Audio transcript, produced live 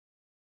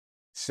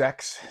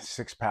Sex,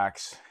 six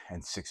packs,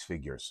 and six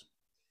figures.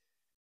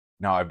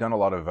 Now, I've done a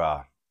lot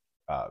of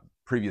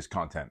previous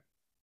content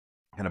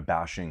kind of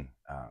bashing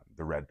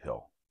the red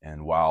pill.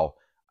 And while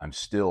I'm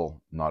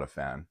still not a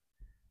fan,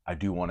 I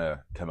do want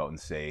to come out and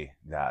say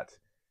that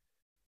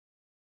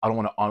I don't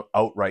want to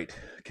outright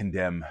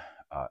condemn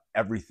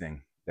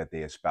everything that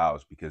they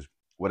espouse, because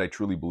what I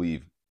truly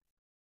believe,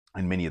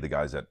 and many of the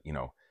guys that,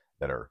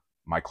 that are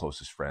my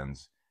closest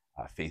friends,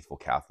 faithful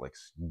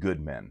Catholics, good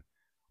men,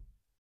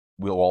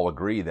 we'll all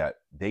agree that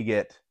they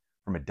get,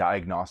 from a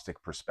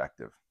diagnostic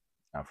perspective,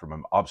 from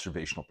an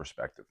observational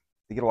perspective,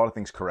 they get a lot of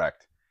things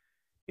correct.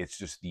 It's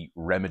just the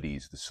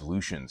remedies, the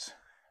solutions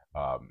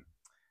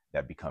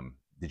that become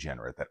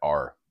degenerate, that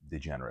are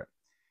degenerate.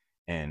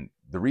 And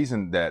the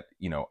reason that,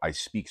 I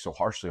speak so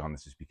harshly on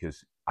this is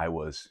because I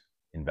was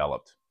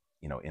enveloped,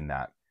 in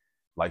that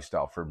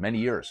lifestyle for many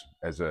years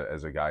as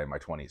a guy in my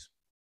 20s.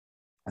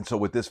 And so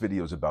what this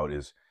video is about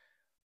is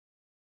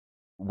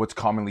what's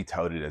commonly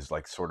touted as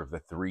like sort of the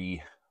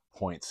 3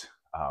 points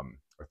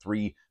or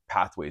 3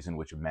 pathways in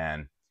which a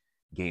man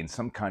gains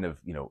some kind of,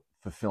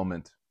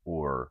 fulfillment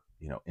or,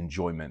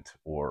 enjoyment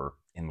or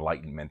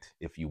enlightenment,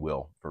 if you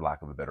will, for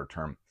lack of a better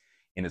term,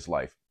 in his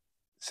life: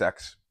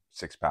 sex,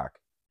 six pack,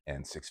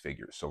 and six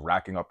figures. So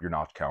racking up your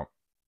notch count,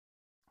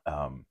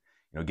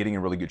 getting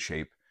in really good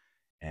shape,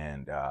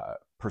 and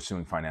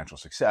pursuing financial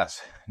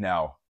success.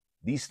 Now,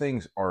 these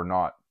things are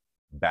not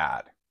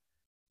bad.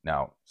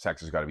 Now,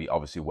 sex has got to be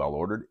obviously well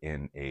ordered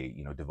in a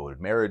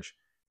devoted marriage.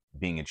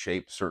 Being in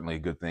shape, certainly a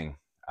good thing.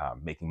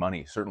 Making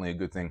money, certainly a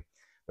good thing.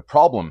 The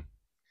problem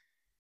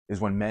is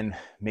when men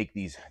make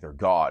these their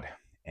god,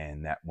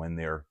 and that when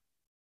they're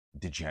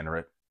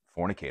degenerate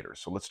fornicators.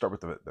 So let's start with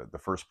the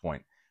first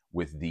point,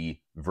 with the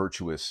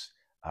virtuous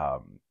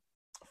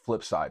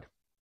flip side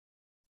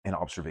and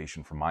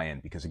observation from my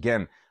end. Because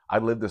again, I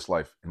lived this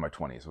life in my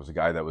 20s. I was a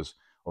guy that was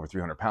over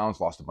 300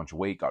 pounds, lost a bunch of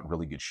weight, got in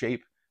really good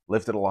shape,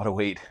 lifted a lot of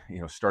weight,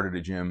 started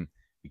a gym,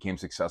 became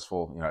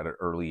successful, at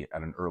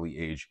an early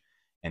age,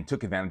 and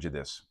took advantage of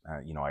this.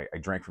 I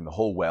drank from the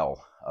whole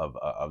well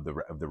of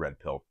the red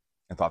pill,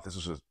 and thought this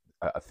was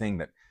a thing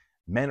that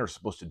men are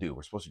supposed to do.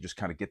 We're supposed to just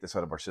kind of get this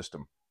out of our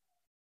system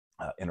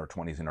in our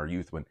 20s, in our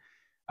youth, when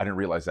I didn't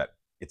realize that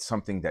it's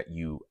something that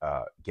you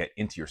get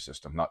into your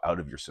system, not out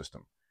of your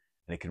system,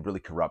 and it can really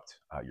corrupt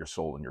your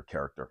soul and your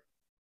character.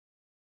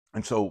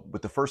 And so,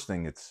 with the first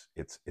thing, it's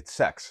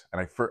sex,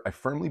 and I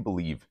firmly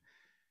believe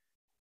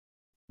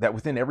that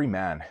within every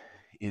man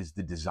is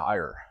the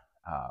desire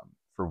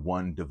for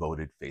one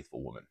devoted,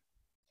 faithful woman.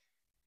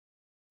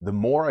 The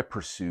more I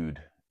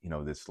pursued,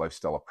 this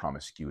lifestyle of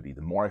promiscuity,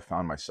 the more I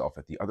found myself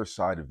at the other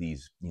side of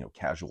these,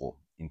 casual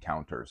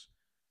encounters,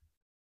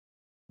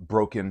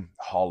 broken,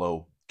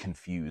 hollow,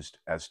 confused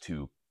as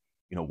to,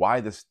 why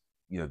this,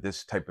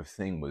 this type of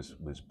thing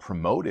was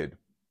promoted.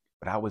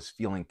 But I was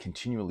feeling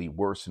continually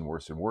worse and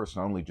worse and worse,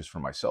 not only just for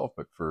myself,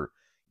 but for,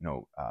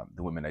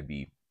 the women I'd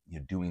be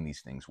doing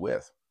these things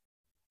with.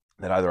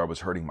 That either I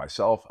was hurting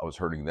myself, I was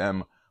hurting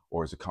them,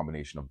 or as a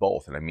combination of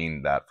both. And I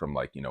mean that from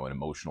like, an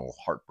emotional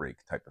heartbreak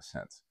type of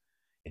sense.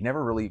 It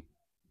never really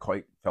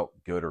quite felt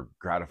good or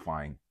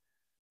gratifying.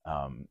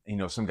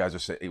 Some guys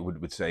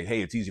would say,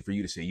 hey, it's easy for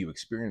you to say you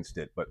experienced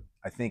it, but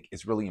I think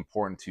it's really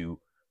important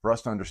for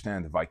us to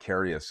understand the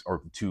vicarious,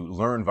 or to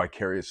learn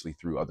vicariously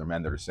through other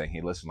men that are saying,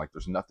 hey, listen, like,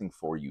 there's nothing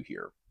for you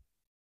here.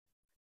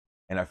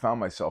 And I found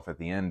myself at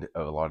the end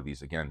of a lot of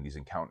these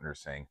encounters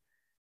saying,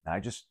 I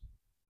just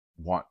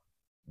want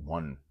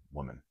one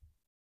woman.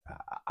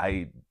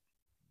 I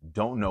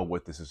don't know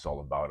what this is all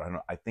about.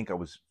 I think I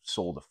was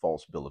sold a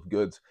false bill of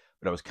goods,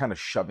 but I was kind of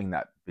shoving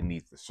that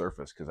beneath the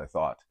surface, because I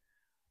thought,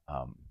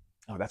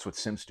 oh, that's what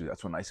simps do.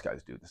 That's what nice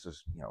guys do. This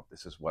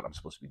is what I'm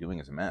supposed to be doing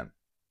as a man.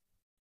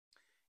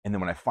 And then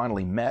when I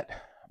finally met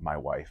my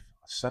wife,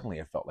 suddenly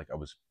I felt like I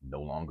was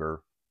no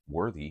longer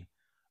worthy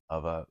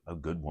of a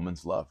good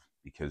woman's love,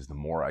 because the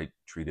more I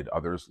treated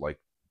others like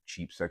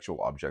cheap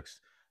sexual objects,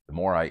 the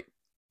more I,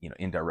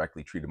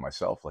 indirectly treated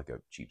myself like a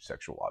cheap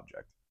sexual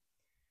object.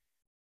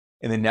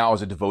 And then now,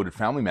 as a devoted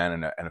family man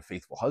and a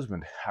faithful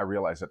husband, I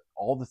realized that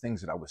all the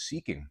things that I was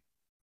seeking,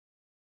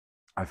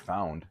 I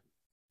found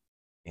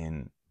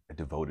in a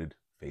devoted,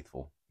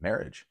 faithful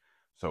marriage.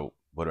 So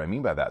what do I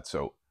mean by that?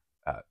 So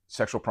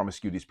sexual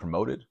promiscuity is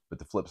promoted, but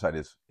the flip side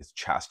is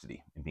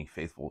chastity and being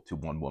faithful to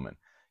one woman.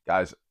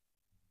 Guys,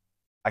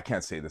 I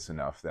can't say this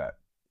enough, that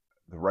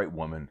the right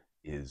woman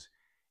is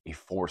a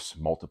force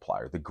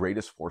multiplier, the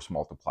greatest force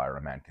multiplier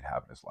a man could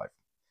have in his life.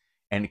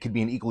 And it could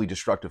be an equally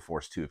destructive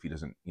force too, if he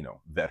doesn't,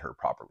 vet her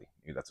properly.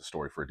 Maybe that's a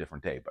story for a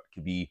different day, but it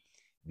could be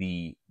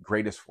the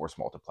greatest force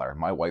multiplier.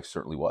 My wife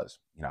certainly was.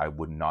 I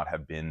would not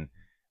have been,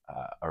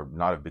 or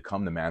not have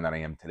become the man that I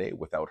am today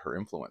without her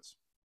influence.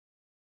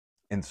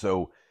 And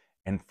so,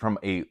 and from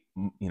a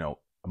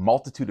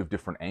multitude of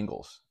different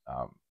angles,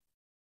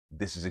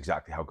 this is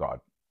exactly how God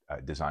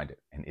designed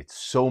it. And it's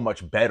so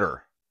much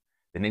better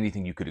than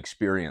anything you could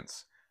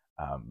experience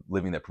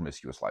living that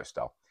promiscuous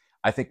lifestyle.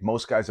 I think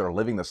most guys that are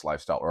living this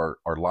lifestyle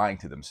are lying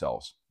to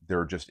themselves.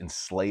 They're just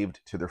enslaved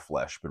to their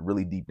flesh, but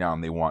really deep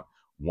down, they want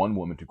one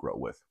woman to grow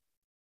with,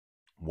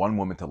 one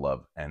woman to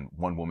love, and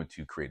one woman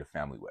to create a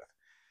family with.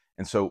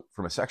 And so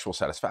from a sexual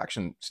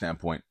satisfaction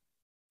standpoint,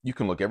 you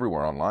can look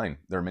everywhere online.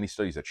 There are many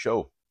studies that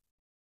show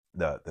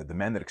the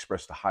men that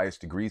express the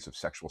highest degrees of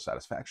sexual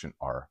satisfaction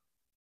are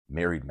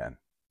married men.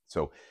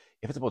 So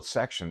if it's about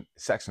sex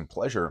and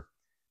pleasure,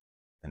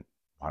 then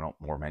why don't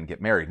more men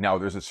get married? Now,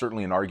 there's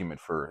certainly an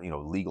argument for,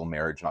 legal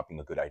marriage not being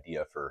a good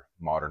idea for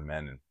modern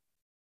men, and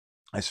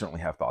I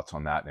certainly have thoughts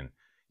on that, and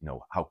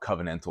how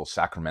covenantal,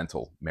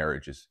 sacramental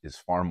marriage is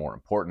far more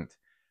important.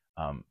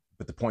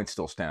 But the point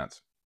still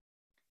stands.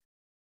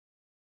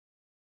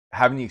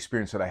 Having the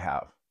experience that I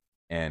have,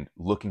 and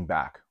looking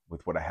back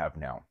with what I have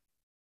now,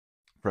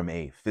 from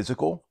a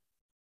physical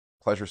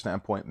pleasure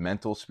standpoint,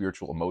 mental,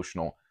 spiritual,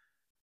 emotional,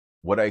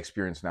 what I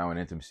experience now in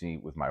intimacy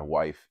with my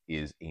wife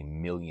is a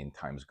million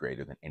times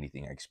greater than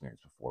anything I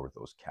experienced before with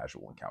those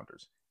casual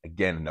encounters.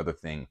 Again, another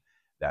thing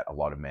that a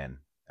lot of men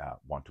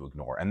want to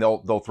ignore, and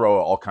they'll throw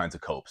all kinds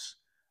of copes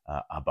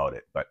about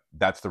it, but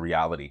that's the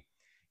reality.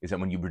 Is that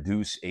when you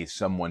reduce a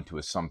someone to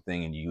a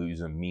something, and you use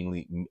them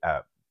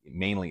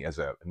mainly as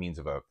a means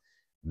of a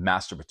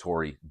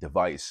masturbatory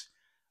device,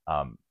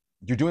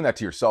 you're doing that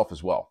to yourself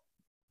as well.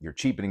 You're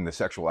cheapening the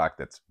sexual act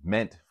that's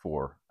meant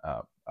for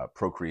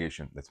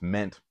procreation, that's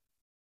meant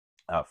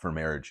for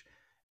marriage.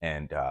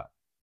 And a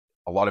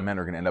lot of men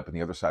are going to end up on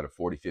the other side of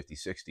 40, 50,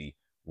 60,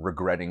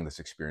 regretting this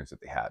experience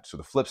that they had. So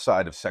the flip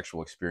side of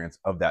sexual experience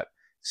of that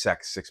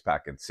sex,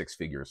 six-pack, and six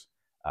figures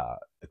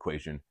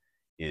equation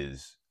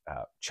is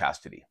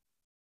chastity.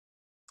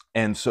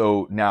 And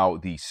so now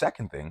the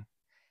second thing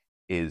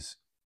is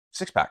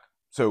six-pack.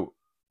 So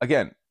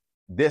again,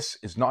 this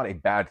is not a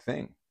bad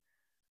thing.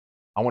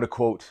 I want to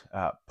quote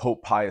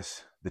Pope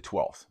Pius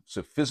XII.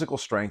 So physical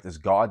strength is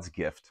God's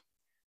gift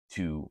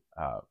to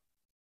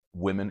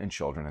women and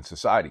children in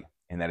society,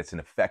 and that it's an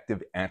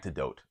effective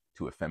antidote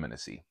to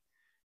effeminacy.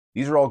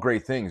 These are all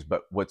great things,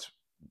 but what's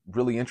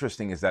really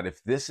interesting is that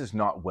if this is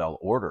not well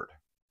ordered,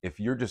 if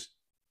you're just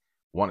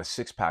want a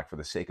six-pack for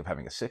the sake of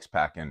having a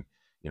six-pack, and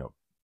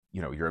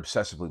you're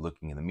obsessively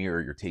looking in the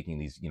mirror, you're taking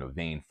these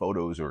vain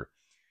photos, or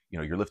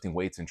you're lifting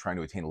weights and trying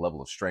to attain a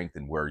level of strength,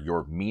 and where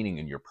your meaning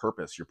and your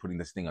purpose, you're putting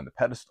this thing on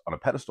a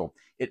pedestal,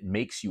 it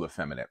makes you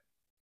effeminate.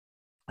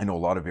 I know a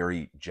lot of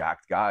very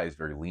jacked guys,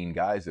 very lean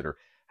guys that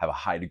have a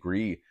high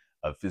degree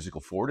of physical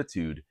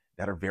fortitude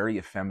that are very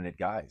effeminate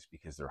guys,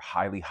 because they're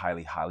highly,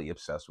 highly, highly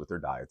obsessed with their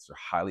diets. They're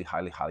highly,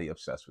 highly, highly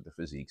obsessed with their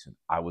physiques. And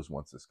I was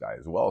once this guy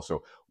as well.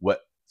 So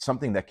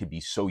something that could be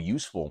so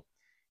useful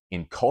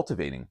in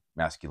cultivating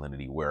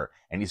masculinity,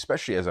 and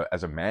especially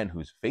as a man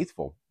who's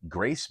faithful,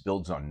 grace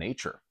builds on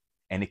nature.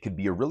 And it could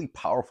be a really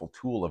powerful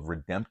tool of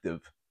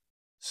redemptive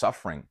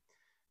suffering.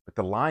 But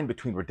the line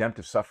between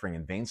redemptive suffering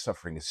and vain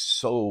suffering is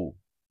so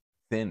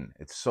thin.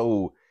 It's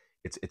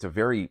a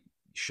very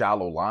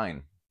shallow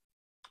line,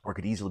 or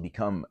could easily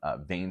become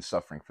vain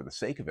suffering for the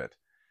sake of it.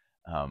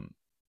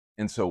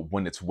 And so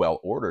when it's well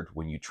ordered,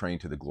 when you train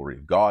to the glory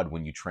of God,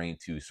 when you train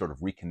to sort of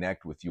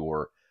reconnect with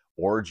your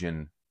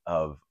origin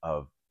of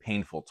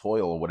painful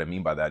toil, what I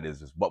mean by that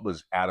is what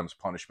was Adam's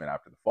punishment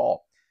after the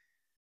fall?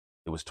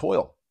 It was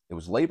toil. It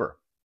was labor.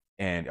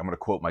 And I'm going to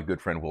quote my good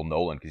friend Will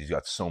Nolan, because he's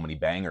got so many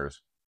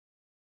bangers.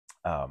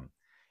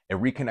 It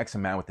reconnects a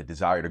man with the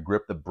desire to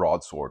grip the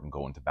broadsword and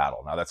go into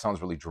battle. Now that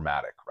sounds really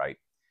dramatic, right?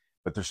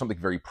 But there's something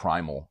very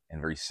primal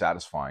and very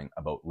satisfying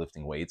about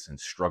lifting weights and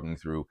struggling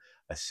through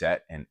a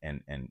set and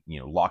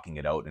locking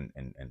it out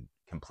and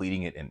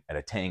completing it and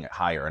attaining a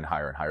higher and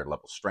higher and higher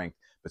level of strength.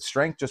 But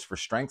strength just for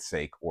strength's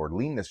sake, or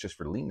leanness just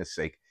for leanness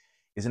sake,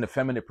 is an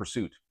effeminate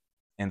pursuit.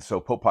 And so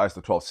Pope Pius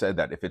XII said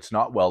that if it's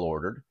not well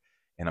ordered,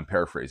 and I'm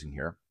paraphrasing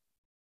here,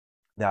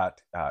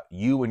 that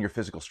you and your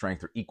physical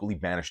strength are equally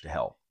banished to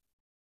hell.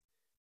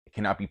 It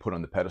cannot be put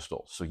on the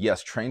pedestal. So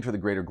yes, train for the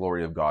greater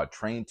glory of God.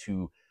 Train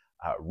to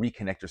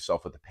reconnect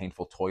yourself with the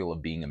painful toil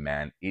of being a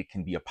man. It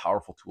can be a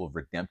powerful tool of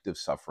redemptive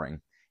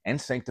suffering and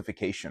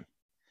sanctification.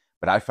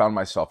 But I found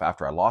myself,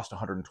 after I lost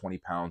 120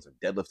 pounds and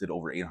deadlifted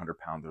over 800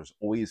 pounds, there's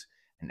always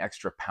an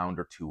extra pound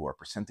or two, or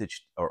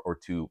percentage or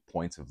 2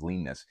 points of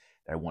leanness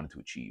that I wanted to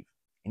achieve.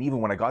 And even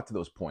when I got to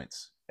those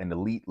points, an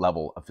elite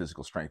level of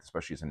physical strength,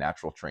 especially as a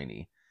natural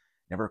trainee,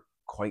 never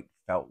quite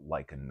felt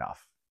like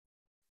enough.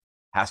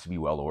 Has to be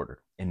well ordered.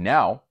 And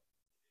now,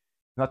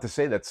 not to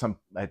say that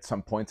at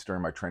some points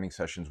during my training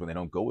sessions when they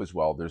don't go as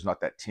well, there's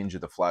not that tinge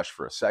of the flesh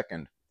for a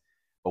second.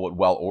 But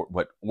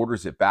what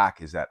orders it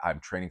back is that I'm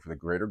training for the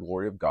greater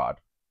glory of God,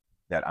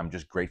 that I'm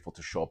just grateful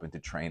to show up and to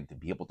train, to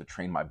be able to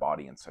train my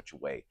body in such a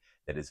way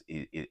that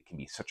it can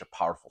be such a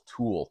powerful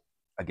tool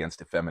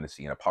against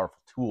effeminacy and a powerful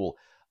tool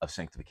of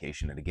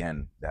sanctification. And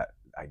again, that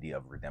idea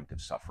of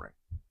redemptive suffering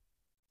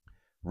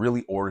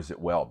really orders it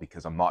well,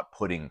 because I'm not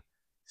putting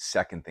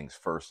second things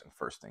first and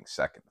first things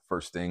second. The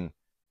first thing,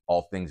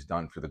 all things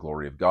done for the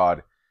glory of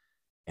God.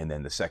 And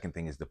then the second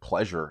thing is the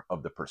pleasure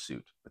of the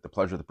pursuit. But the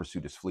pleasure of the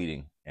pursuit is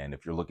fleeting. And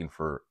if you're looking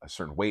for a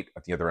certain weight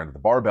at the other end of the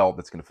barbell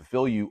that's going to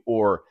fulfill you,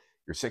 or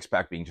your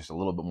six-pack being just a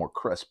little bit more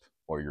crisp,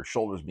 or your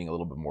shoulders being a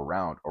little bit more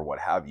round, or what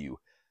have you,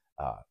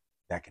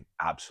 that can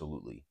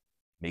absolutely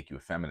make you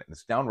effeminate. And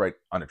it's downright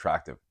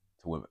unattractive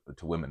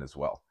to women as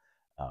well.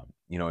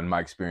 In my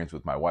experience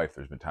with my wife,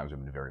 there's been times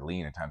I've been very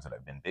lean and times that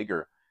I've been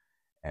bigger.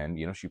 And,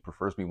 she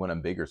prefers me when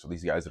I'm bigger. So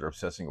these guys that are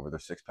obsessing over their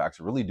six packs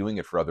are really doing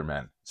it for other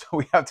men. So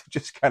we have to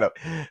just kind of,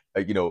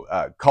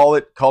 call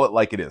it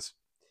like it is.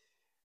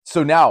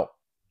 So now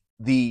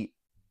the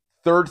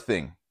third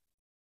thing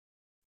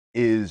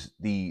is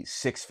the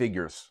six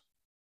figures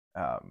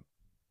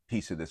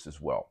piece of this as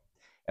well.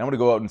 And I'm going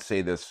to go out and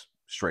say this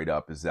straight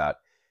up, is that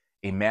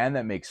a man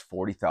that makes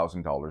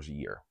 $40,000 a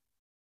year,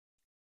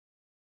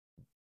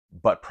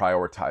 but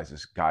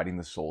prioritizes guiding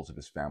the souls of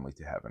his family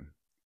to heaven,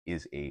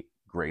 is a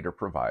greater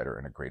provider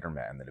and a greater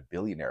man than a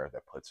billionaire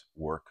that puts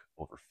work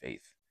over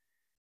faith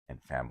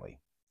and family.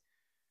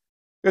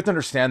 You have to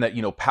understand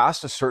that,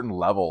 past a certain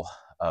level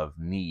of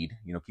need,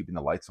 keeping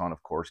the lights on,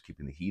 of course,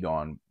 keeping the heat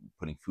on,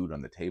 putting food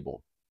on the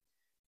table,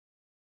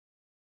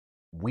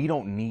 we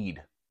don't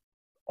need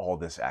all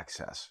this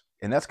access.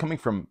 And that's coming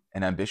from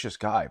an ambitious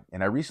guy.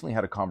 And I recently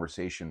had a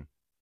conversation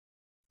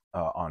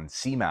on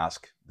CMask,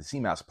 the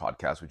CMask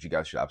podcast, which you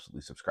guys should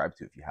absolutely subscribe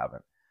to if you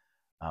haven't,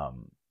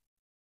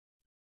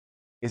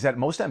 is that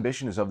most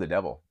ambition is of the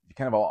devil.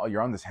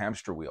 You're on this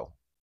hamster wheel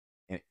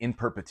in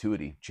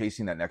perpetuity,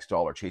 chasing that next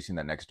dollar.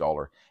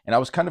 And I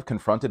was kind of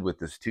confronted with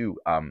this too.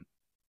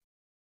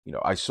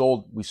 We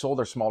sold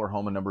our smaller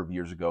home a number of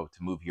years ago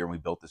to move here, and we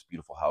built this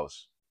beautiful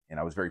house. And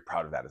I was very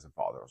proud of that as a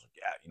father. I was like,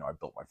 yeah, I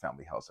built my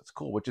family house. That's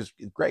cool, which is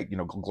great.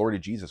 Glory to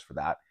Jesus for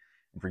that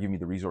and for giving me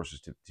the resources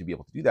to be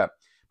able to do that.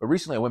 But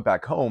recently I went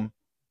back home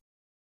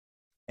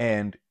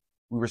and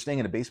we were staying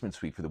in a basement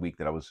suite for the week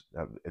that I was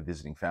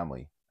visiting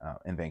family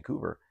in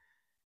Vancouver.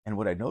 And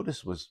what I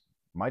noticed was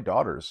my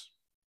daughters,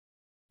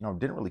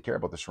 didn't really care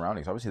about the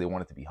surroundings. Obviously they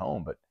wanted to be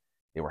home, but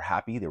they were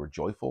happy. They were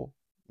joyful.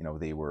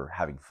 They were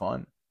having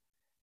fun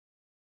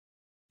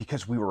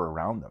because we were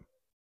around them.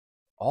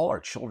 All our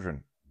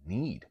children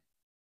need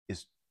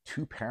is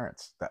two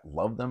parents that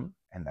love them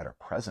and that are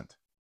present.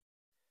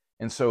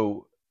 And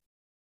so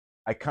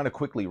I kind of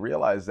quickly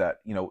realized that,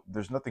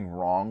 there's nothing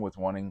wrong with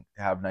wanting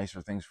to have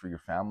nicer things for your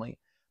family,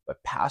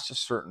 but past a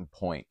certain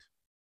point,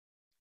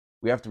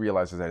 we have to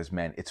realize that as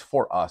men, it's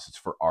for us, it's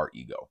for our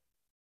ego.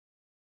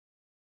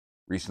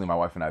 Recently, my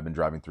wife and I have been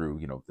driving through,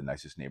 the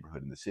nicest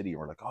neighborhood in the city, and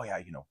we're like, oh yeah,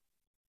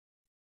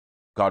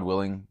 God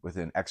willing,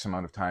 within X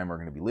amount of time, we're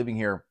going to be living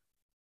here.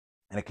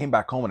 And I came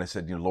back home and I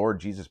said, Lord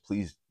Jesus,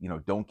 please,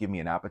 don't give me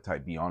an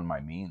appetite beyond my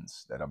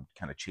means, that I'm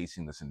kind of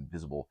chasing this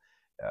invisible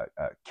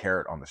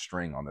carrot on the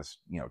string, on this,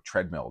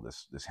 treadmill,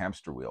 this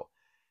hamster wheel.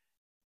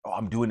 Oh,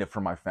 I'm doing it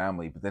for my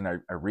family. But then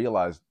I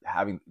realized,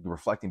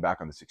 reflecting back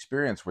on this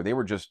experience where they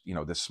were just,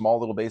 this small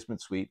little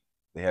basement suite,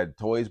 they had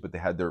toys, but they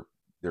had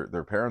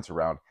their parents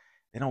around.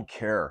 They don't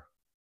care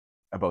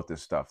about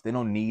this stuff. They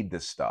don't need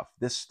this stuff.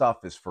 This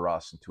stuff is for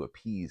us and to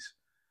appease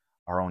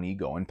our own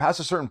ego. And past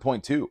a certain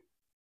point too,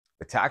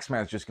 the tax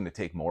man is just going to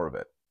take more of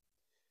it.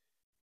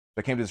 So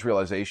I came to this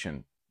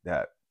realization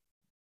that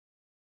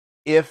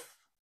if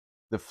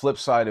the flip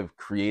side of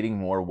creating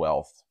more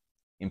wealth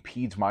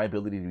impedes my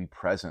ability to be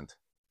present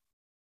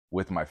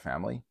with my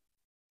family,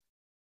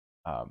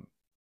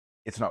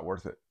 it's not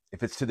worth it.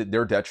 If it's to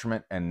their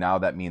detriment, and now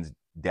that means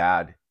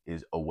dad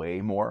is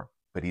away more,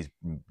 but he's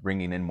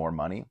bringing in more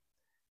money,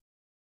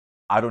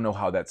 I don't know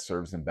how that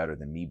serves them better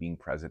than me being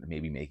present and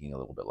maybe making a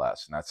little bit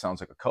less. And that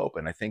sounds like a cope.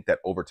 And I think that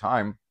over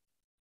time,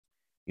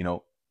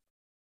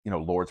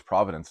 Lord's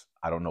providence,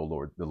 I don't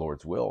know the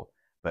Lord's will,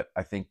 but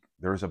I think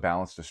there's a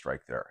balance to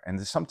strike there.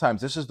 And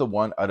sometimes this is the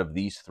one out of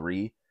these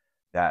three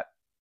that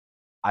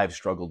I've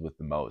struggled with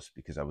the most,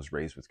 because I was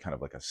raised with kind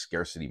of like a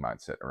scarcity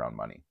mindset around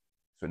money.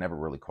 So it never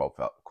really quite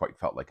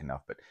felt like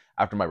enough. But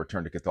after my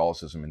return to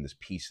Catholicism and this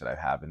peace that I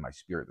have in my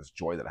spirit, this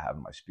joy that I have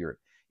in my spirit,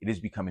 it is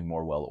becoming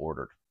more well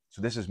ordered.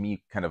 So this is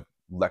me kind of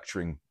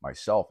lecturing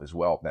myself as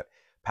well, that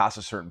past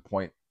a certain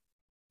point,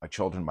 my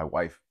children, my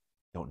wife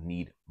don't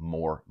need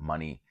more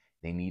money.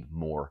 They need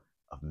more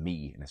of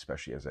me. And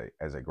especially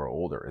as I grow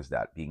older, is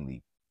that being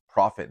the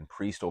prophet and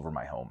priest over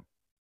my home,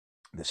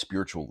 the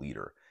spiritual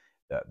leader,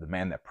 the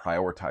man that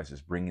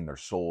prioritizes bringing their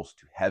souls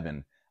to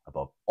heaven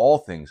above all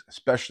things,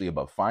 especially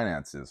above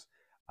finances.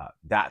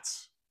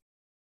 That's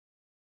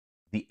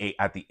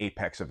at the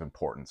apex of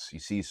importance. You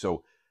see,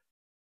 so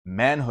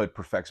manhood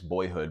perfects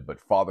boyhood, but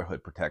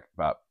fatherhood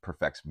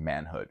perfects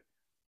manhood.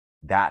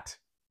 That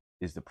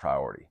is the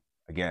priority.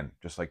 Again,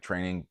 just like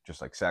training,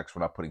 just like sex,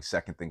 we're not putting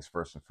second things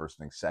first and first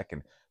things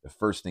second. The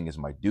first thing is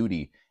my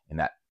duty. And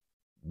that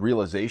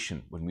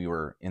realization when we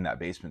were in that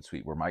basement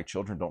suite, where my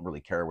children don't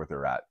really care where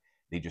they're at,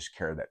 they just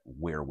care that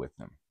we're with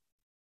them.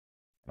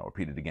 And I'll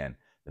repeat it again.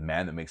 The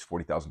man that makes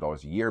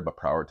 $40,000 a year but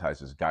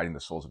prioritizes guiding the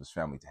souls of his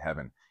family to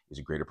heaven is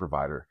a greater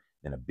provider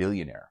than a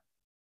billionaire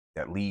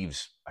that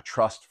leaves a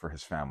trust for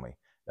his family,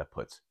 that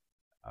puts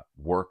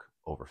work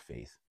over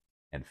faith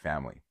and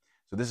family.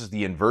 So this is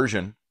the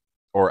inversion,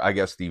 or I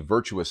guess the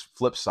virtuous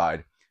flip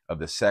side of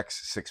the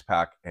sex,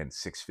 six-pack, and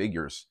six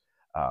figures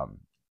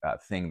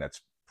thing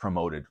that's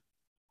promoted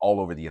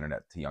all over the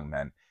internet to young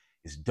men,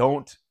 is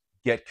don't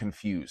get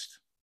confused.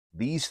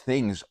 These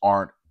things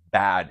aren't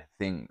bad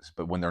things.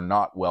 But when they're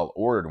not well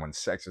ordered, when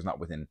sex is not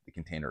within the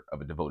container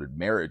of a devoted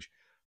marriage,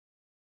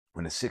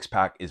 when a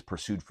six-pack is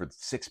pursued for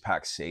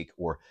six-pack's sake,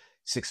 or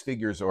six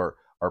figures are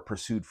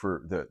pursued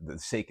for the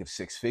sake of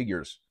six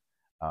figures,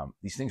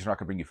 these things are not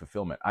going to bring you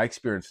fulfillment. I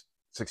experienced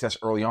success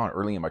early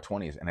in my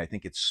 20s, and I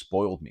think it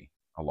spoiled me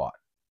a lot.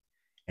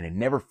 And it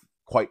never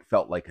quite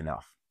felt like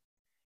enough.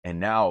 And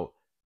now,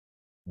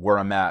 where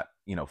I'm at,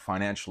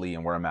 financially,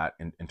 and where I'm at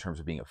in terms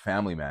of being a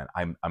family man,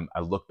 I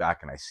look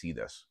back and I see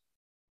this.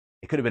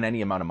 It could have been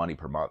any amount of money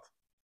per month.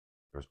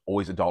 There's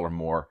always $1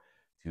 more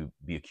to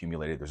be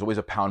accumulated. There's always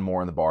 £1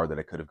 more in the bar that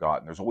I could have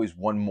gotten. There's always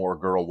one more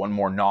girl, one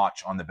more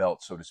notch on the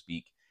belt, so to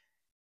speak.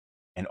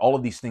 And all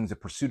of these things, the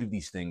pursuit of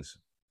these things,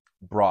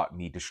 brought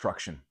me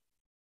destruction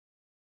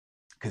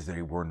because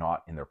they were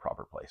not in their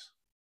proper place.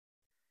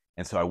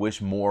 And so I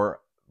wish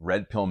more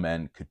red pill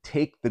men could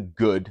take the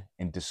good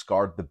and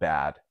discard the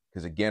bad.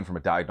 Because again, from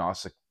a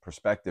diagnostic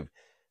perspective,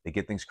 they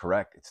get things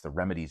correct. It's the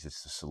remedies,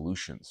 it's the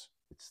solutions,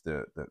 it's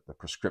the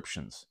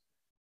prescriptions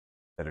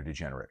that are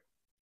degenerate.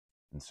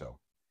 And so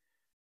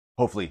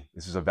hopefully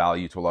this is of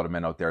value to a lot of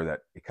men out there,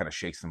 that it kind of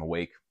shakes them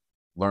awake.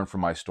 Learn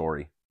from my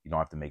story. You don't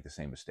have to make the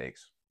same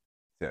mistakes.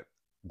 That's it.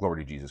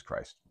 Glory to Jesus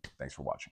Christ. Thanks for watching.